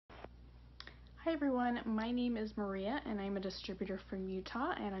Hi everyone, my name is Maria and I'm a distributor from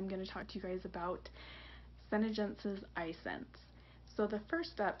Utah, and I'm going to talk to you guys about SeneGence's EyeSense. So the first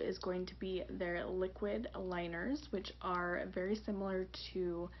step is going to be their liquid liners, which are very similar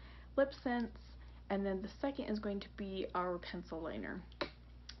to LipSense, and then the second is going to be our pencil liner.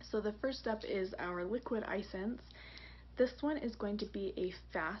 So the first step is our liquid EyeSense. This one is going to be a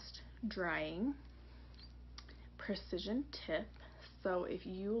fast drying precision tip. So if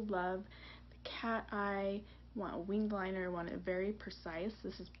you love cat eye, want a winged liner, want it very precise,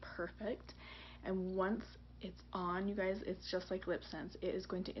 this is perfect. And once it's on, you guys, it's just like LipSense. It is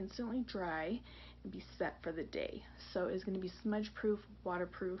going to instantly dry and be set for the day. So it's going to be smudge proof,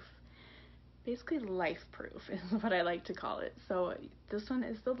 waterproof, basically life proof is what I like to call it. So this one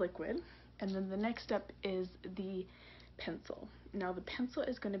is the liquid, and then the next step is the pencil. Now the pencil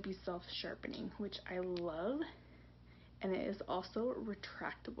is going to be self-sharpening, which I love, and it is also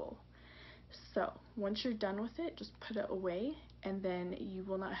retractable. So once you're done with it, just put it away and then you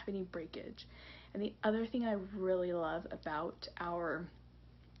will not have any breakage. And the other thing I really love about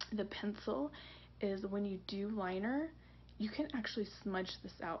the pencil is when you do liner, you can actually smudge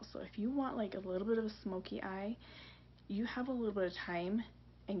this out. So if you want like a little bit of a smoky eye, you have a little bit of time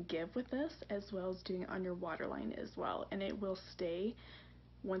and give with this, as well as doing it on your waterline as well, and it will stay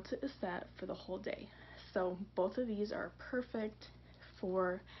once it is set for the whole day. So both of these are perfect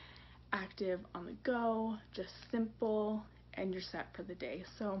for active on the go, just simple, and you're set for the day.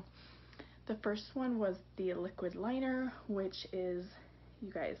 So the first one was the liquid liner, which is,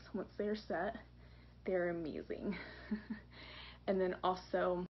 you guys, once they're set, they're amazing. And then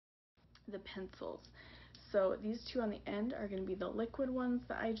also the pencils. So these two on the end are going to be the liquid ones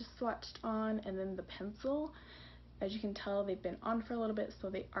that I just swatched on, and then the pencil, as you can tell, they've been on for a little bit, so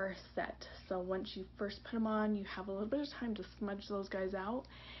they are set. So once you first put them on, you have a little bit of time to smudge those guys out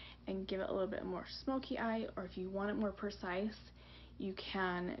and give it a little bit more smoky eye, or if you want it more precise, you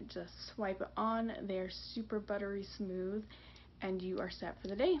can just swipe it on. They're super buttery smooth, and you are set for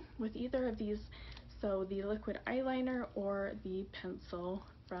the day with either of these, so the liquid eyeliner or the pencil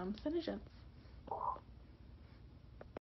from SeneGence.